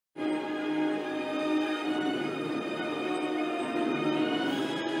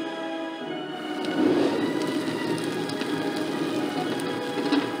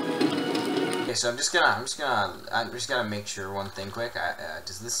Okay, so I'm just gonna make sure one thing quick.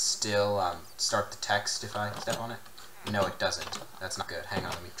 Does this still start the text if I step on it? No, it doesn't. That's not good. Hang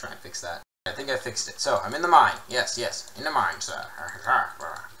on, let me try and fix that. I think I fixed it. So I'm in the mine. Yes, in the mine, sir.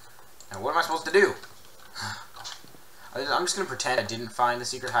 Now what am I supposed to do? I'm just gonna pretend I didn't find the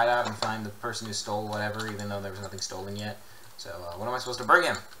secret hideout and find the person who stole whatever, even though there was nothing stolen yet. So what am I supposed to bring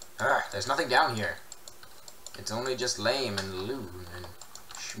him? There's nothing down here. It's only just lame and loon and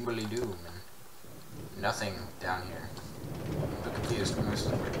shooby doom and nothing down here. I'm a bit confused. What am I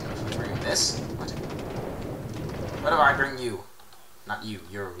supposed to bring him? This? What do I bring you? Not you.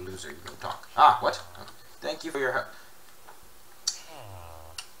 You're a loser. You don't talk. Ah, what? Oh, thank you for your help.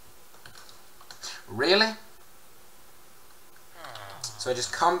 Really? So I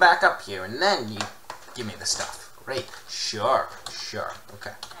just come back up here and then you give me the stuff. Great. Sure.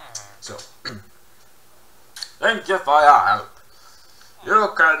 Okay. So, thank you for your help.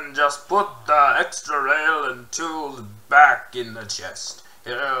 You can just put the extra rail and tools back in the chest.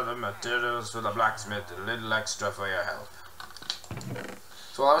 Here are the materials for the blacksmith, a little extra for your help.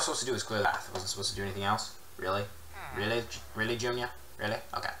 So all I was supposed to do was clear the path. I wasn't supposed to do anything else? Really? Really, Junior? Really?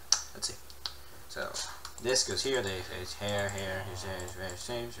 Okay, let's see. So, this goes here, there's hair,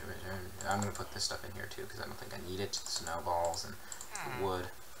 I'm going to put this stuff in here too, because I don't think I need it. Snowballs and wood.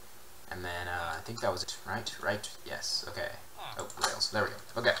 And then, I think that was it, right? Yes, okay. Oh, rails, there we go.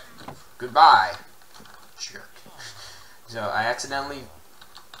 Okay, goodbye, jerk. So, I accidentally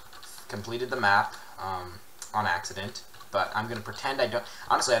completed the map, on accident, but I'm going to pretend I don't,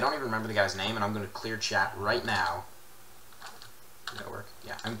 honestly, I don't even remember the guy's name, and I'm going to clear chat right now. Did that work?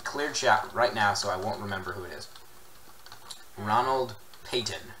 Yeah, I'm cleared chat right now, so I won't remember who it is. Ronald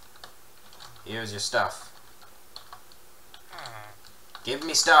Payton. Here's your stuff. Give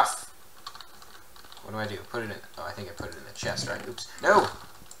me stuff! What do I do? Put it in, oh, I think I put it in the chest, right? Oops. No!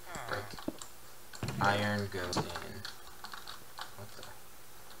 Break. Iron goes in. What the?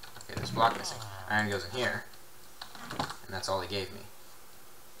 Okay, there's a block missing. Iron goes in here. And that's all he gave me.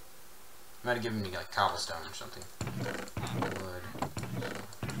 He might have given me, like, cobblestone or something. Wood.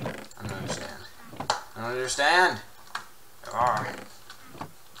 I don't understand. I don't understand!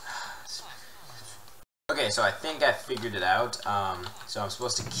 Okay, so I think I figured it out. So I'm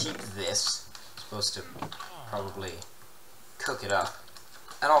supposed to keep this. I'm supposed to probably cook it up.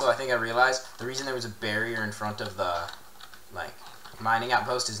 And also, I think I realized the reason there was a barrier in front of the, like, mining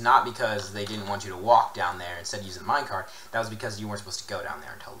outpost is not because they didn't want you to walk down there instead of using the minecart. That was because you weren't supposed to go down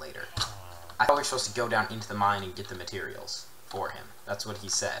there until later. I thought we were supposed to go down into the mine and get the materials for him. That's what he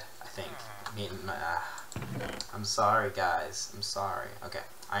said, I think. I'm sorry, guys. I'm sorry. Okay,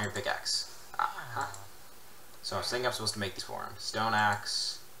 iron pickaxe. So I was thinking I'm supposed to make these for him. Stone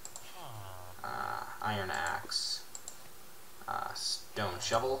axe, iron axe, stone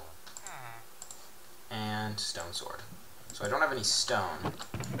shovel, and stone sword. So I don't have any stone.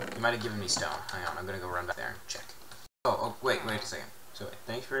 He might have given me stone. Hang on, I'm gonna go run back there and check. Oh, wait a second. So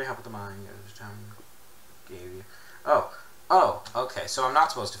thanks for your help with the mine. Gave you. Oh, okay. So I'm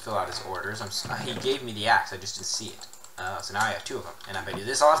not supposed to fill out his orders. He gave me the axe. I just didn't see it. So now I have 2 of them, and if I do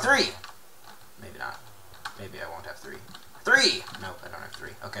this, I'll have 3. Maybe not. Maybe I won't have 3. 3! Nope, I don't have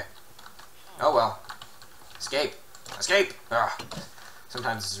 3. Okay. Oh well. Escape. Escape! Ugh.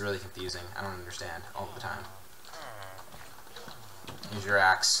 Sometimes this is really confusing. I don't understand all the time. Here's your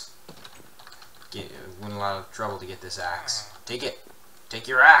axe. Went a lot of trouble to get this axe. Take it. Take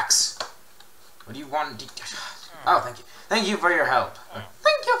your axe. What do you want to do? Oh, thank you. Thank you for your help.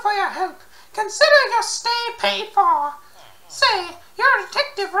 Thank you for your help. Consider your stay paid for. Say, you're a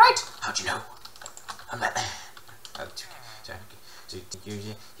detective, right? How'd you know? I'm Batman. You're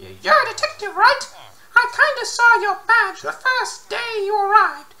a detective, right? I kinda saw your badge the first day you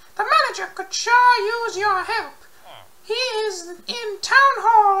arrived. The manager could sure use your help. He is in town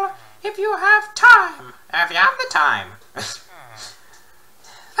hall if you have time. If you have the time.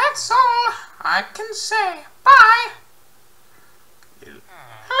 That's all I can say. Bye.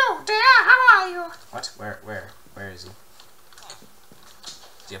 Hello, dear. How are you? What? Where is he?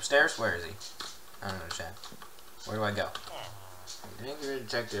 Is he upstairs? Where is he? I don't understand. Where do I go? Thank you,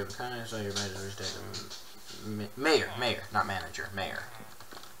 detective. Kind of saw your manager. Mayor, not manager. Mayor.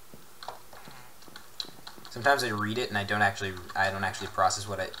 Sometimes I read it and I don't actually process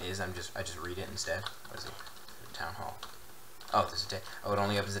what it is. I just read it instead. What is it? Town hall. Oh, there's a day. Oh, it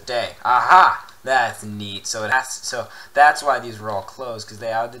only opens a day. Aha! That's neat. So that's why these were all closed, because they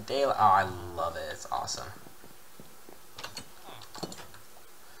added the daylight. Oh, I love it. It's awesome.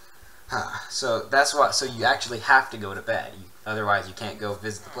 So that's why. So you actually have to go to bed. Otherwise, you can't go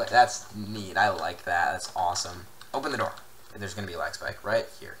visit the place. That's neat. I like that. That's awesome. Open the door. There's gonna be a lag spike right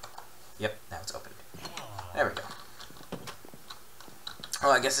here. Yep, now it's opened. There we go.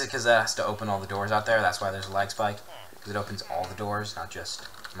 Well, I guess it's because it has to open all the doors out there. That's why there's a lag spike. Because it opens all the doors, not just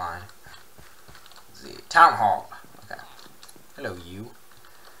mine. The town hall. Okay. Hello, you.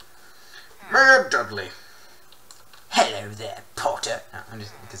 Mayor Dudley. Hello there, Potter. No, I'm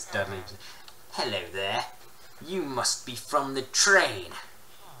just because Dudley. Hello there. You must be from the train.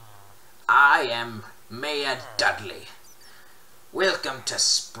 I am Mayor Dudley. Welcome to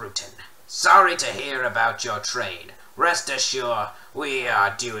Spruton. Sorry to hear about your train. Rest assured, we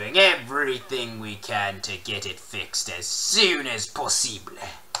are doing everything we can to get it fixed as soon as possible.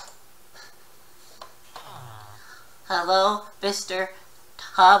 Hello, Mr.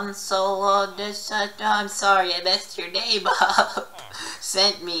 Tom Solo. I'm sorry I messed your name up.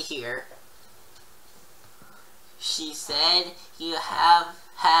 Sent me here. She said you have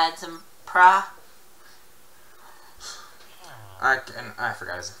had some I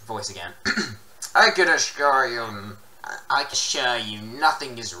forgot his voice again. I can assure you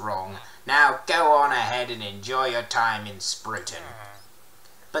nothing is wrong. Now go on ahead and enjoy your time in Spruton.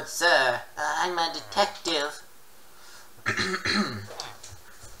 But sir, I'm a detective.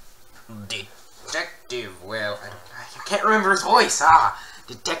 Detective, well, I can't remember his voice.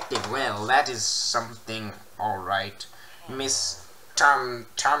 Detective, well, that is something alright. Miss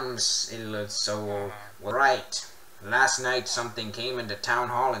Tom's so right. Last night something came into town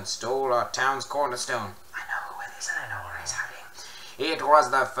hall and stole our town's cornerstone. I know who it is and I know where he's hiding. It was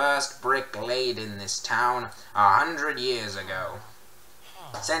the first brick laid in this town 100 years ago.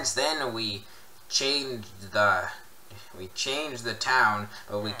 Since then we changed the town,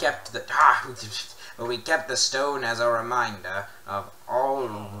 but we kept the stone as a reminder of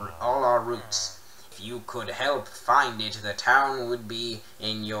all our roots. If you could help find it, the town would be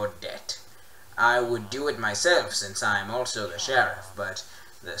in your debt. I would do it myself since I am also the sheriff, but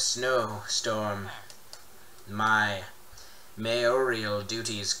the snowstorm, my mayoral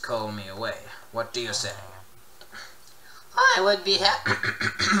duties call me away. What do you say? I would be happy.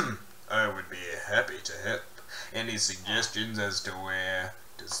 I would be happy to help. Any suggestions as to where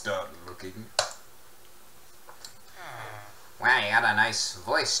to start looking? Wow, you got a nice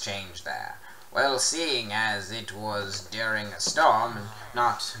voice change there. Well, seeing as it was during a storm,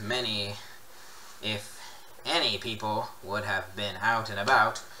 not many, if any, people would have been out and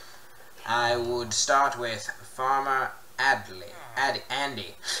about, I would start with Farmer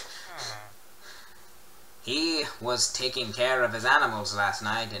Andy. He was taking care of his animals last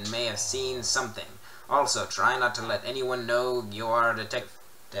night and may have seen something. Also, try not to let anyone know you are a detective.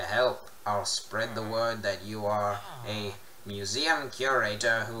 To help, I'll spread the word that you are a museum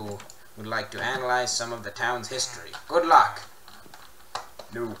curator who would like to analyze some of the town's history. Good luck!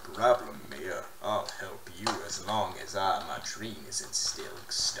 No problem, Mayor. I'll help you as long as my train isn't still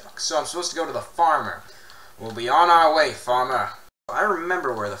stuck. So I'm supposed to go to the farmer. We'll be on our way, farmer. I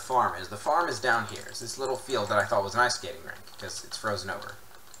remember where the farm is. The farm is down here. It's this little field that I thought was an ice skating rink because it's frozen over.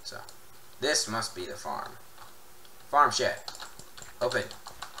 So, this must be the farm. Farm shed. Open.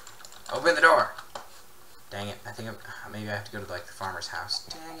 Open the door. Dang it. I think maybe I have to go to like the farmer's house.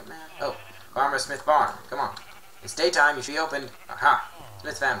 Dang it, man. Oh, Farmer Smith Barn. Come on. It's daytime. You should be open. Aha.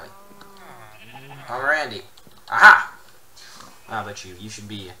 Smith family. Farmer Andy. Aha. But you should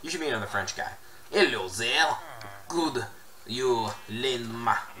be another French guy. Hello there. Good. You lend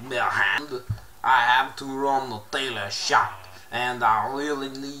me a hand. I have to run the tailor shop, and I really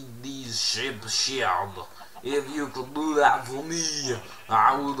need these ships shared. If you could do that for me,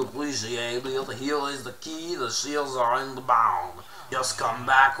 I would appreciate it. Here is the key. The seals are in the bound. Just come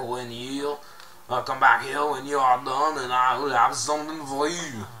back here when you are done, and I will have something for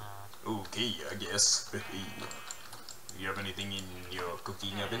you. Okay, I guess. You have anything in your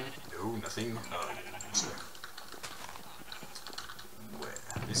cooking oven? No, nothing.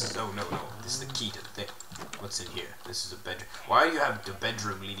 This is, oh no, this is the key to the thing. What's in here? This is a bedroom. Why do you have the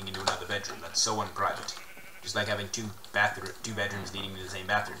bedroom leading into another bedroom? That's so unprivate. Just like having two bedrooms leading to the same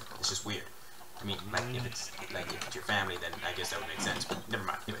bathroom. It's just weird. I mean, like if it's your family, then I guess that would make sense. But never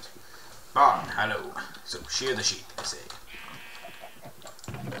mind. Anyways, Barn, hello. So shear the sheep, I say.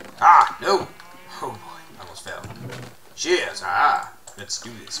 Ah, no! Oh boy, almost fell. Shears, ah! Let's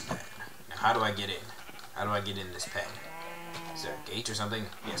do this, man. Now, how do I get in? How do I get in this pen? Is there a gate or something?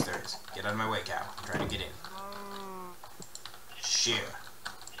 Yes, there is. Get out of my way, cow. I'm trying to get in. Shear.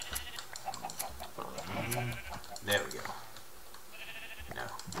 There we go. No,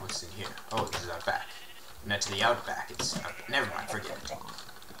 what's in here? Oh, this is out back. Not to the outback. It's out. Never mind. Forget it.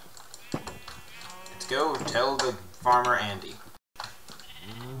 Let's go tell the farmer Andy.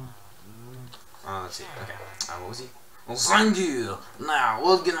 Let's see. Okay. What was he? Well, thank you. Now,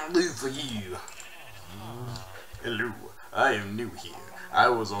 what can I do for you? Hello, I am new here. I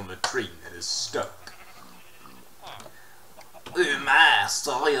was on the train that is stuck. Oh my,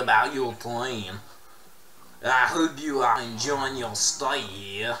 sorry about your train. I hope you are enjoying your stay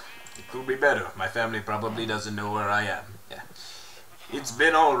here. It could be better. My family probably doesn't know where I am. Yeah. It's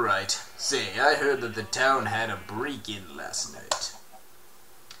been alright. Say, I heard that the town had a break-in last night.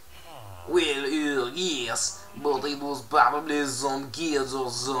 Well, yes, but it was probably some kids or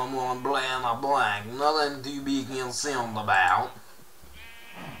someone playing a blank. Nothing to be concerned about.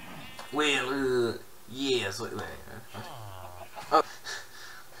 Well, yes. Wait, what? Oh.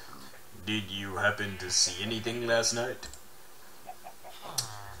 Did you happen to see anything last night?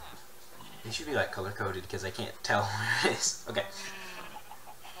 They should be like color-coded because I can't tell where it is. Okay.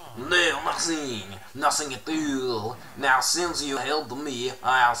 No, nothing. Nothing at all. Now, since you helped me,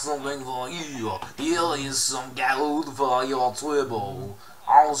 I have something for you. Here is some gold for your trouble.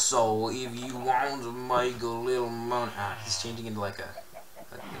 Also, if you want to make a little money... he's changing into like a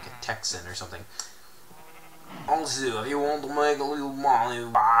Texan or something. Also, if you want to make a little money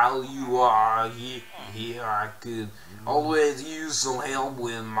while you are here, I could always use some help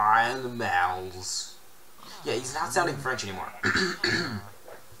with my animals. Yeah, he's not sounding French anymore. Hang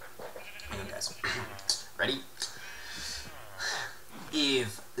on, guys. Ready?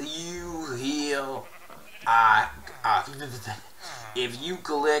 If you heal, if you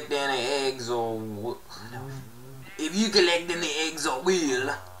collect any eggs or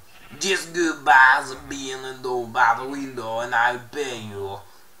will, just go buy the bin and go by the window and I'll pay you.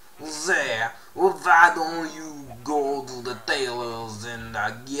 There, why don't you go to the tailors and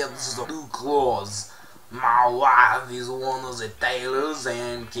get some new clothes? My wife is one of the tailors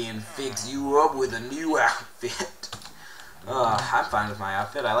and can fix you up with a new outfit. I'm fine with my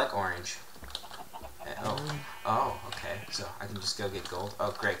outfit. I like orange. Oh, okay. So I can just go get gold.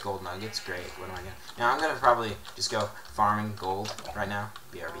 Oh, great, gold nuggets. Great. What am I gonna? Now I'm gonna probably just go farming gold right now.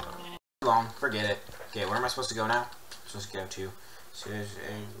 BRB. Too long. Forget it. Okay, where am I supposed to go now? I'm supposed to go to. Says,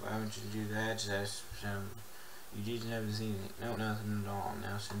 hey, why would you do that? Says, you didn't have anything. No, nothing at all.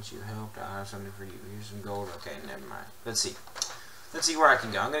 Now, since you helped, I have something for you. Here's some gold. Okay, never mind. Let's see. Let's see where I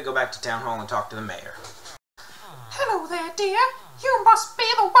can go. I'm gonna go back to town hall and talk to the mayor. Hello there, dear. You must be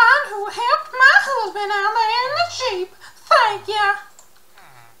the one who helped my husband out there in the Jeep. Thank you.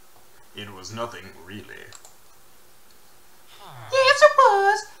 It was nothing, really. Yes, it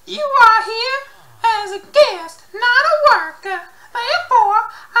was. You are here as a guest, not a worker.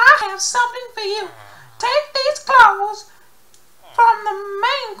 Therefore, I have something for you. Take these clothes from the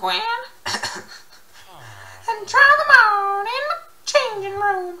mannequin and try them on in the changing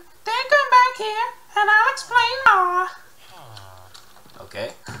room. Then come back here and I'll explain more.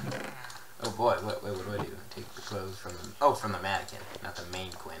 Okay. Oh boy, what do I do? Take the clothes from the mannequin, not the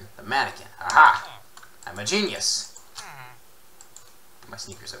mannequin. The mannequin. Aha! I'm a genius. Put my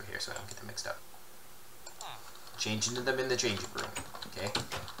sneakers over here so I don't get them mixed up. Change into them in the changing room. Okay.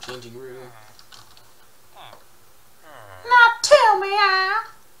 Changing room. Now tell me, Al,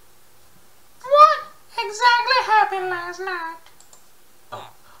 what exactly happened last night? Oh,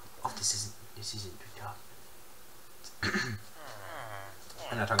 this isn't good talk.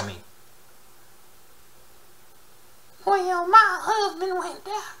 I'm not talking to me. Well, my husband went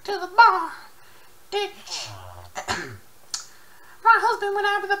down to the barn. My husband went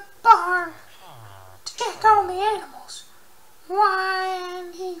out to the barn to check on the animals. Why,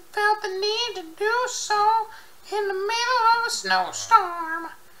 and he felt the need to do so in the middle of a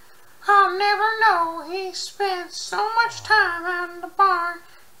snowstorm. I'll never know he spent so much time out in the barn,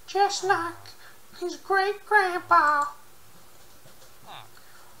 just like his great-grandpa.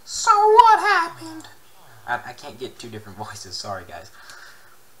 So what happened? I can't get two different voices. Sorry, guys.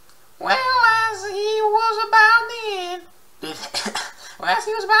 Well, as he was about to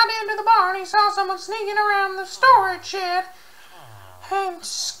enter the barn, he saw someone sneaking around the storage shed and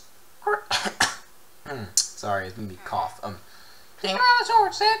Sorry, it's gonna be cough. sneaking around the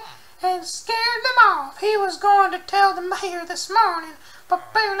storage shed and scared them off. He was going to tell the mayor this morning,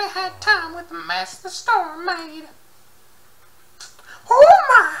 but barely had time with the mess the storm made. Oh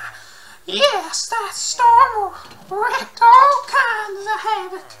my! Yes, that storm wrecked all kinds of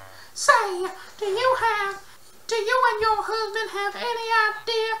havoc. Say, do you and your husband have any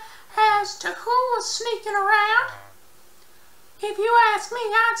idea as to who was sneaking around? If you ask me,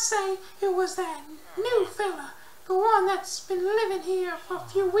 I'd say it was that new fella, the one that's been living here for a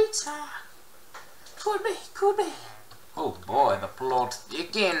few weeks now. Could be. Oh boy, the plot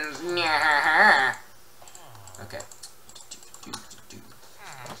thickens. Okay.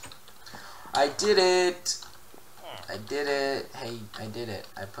 I did it! I did it. Hey, I did it.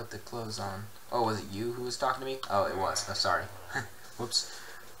 I put the clothes on. Oh, was it you who was talking to me? Oh, it was. Oh, sorry. Whoops.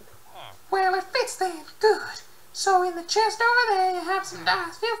 Well, it fits then. Good. So in the chest over there, you have some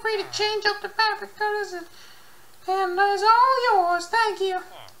dice. Feel free to change up the fabric colors, and it's all yours. Thank you.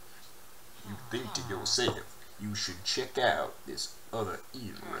 You think to yourself, you should check out this other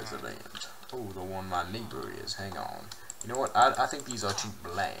inn resident. Oh, the one my neighbor is. Hang on. You know what? I think these are too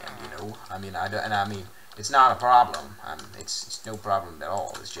bland. You know. I mean, I mean, it's not a problem. It's no problem at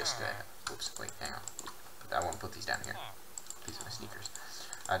all. It's just. Whoops. Wait. Hang on. I want to put these down here. These are my sneakers.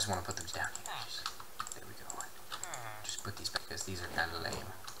 I just want to put them down here. There we go. Just put these back because these are kind of lame.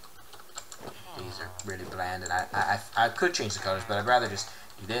 These are really bland, and I could change the colors, but I'd rather just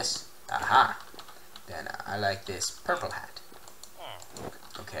do this. Aha. Then I like this purple hat.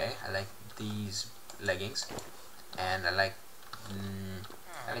 Okay, I like these leggings, and I like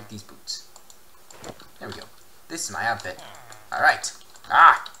these boots. There we go. This is my outfit. All right.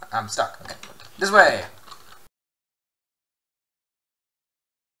 Ah, I'm stuck. Okay, this way.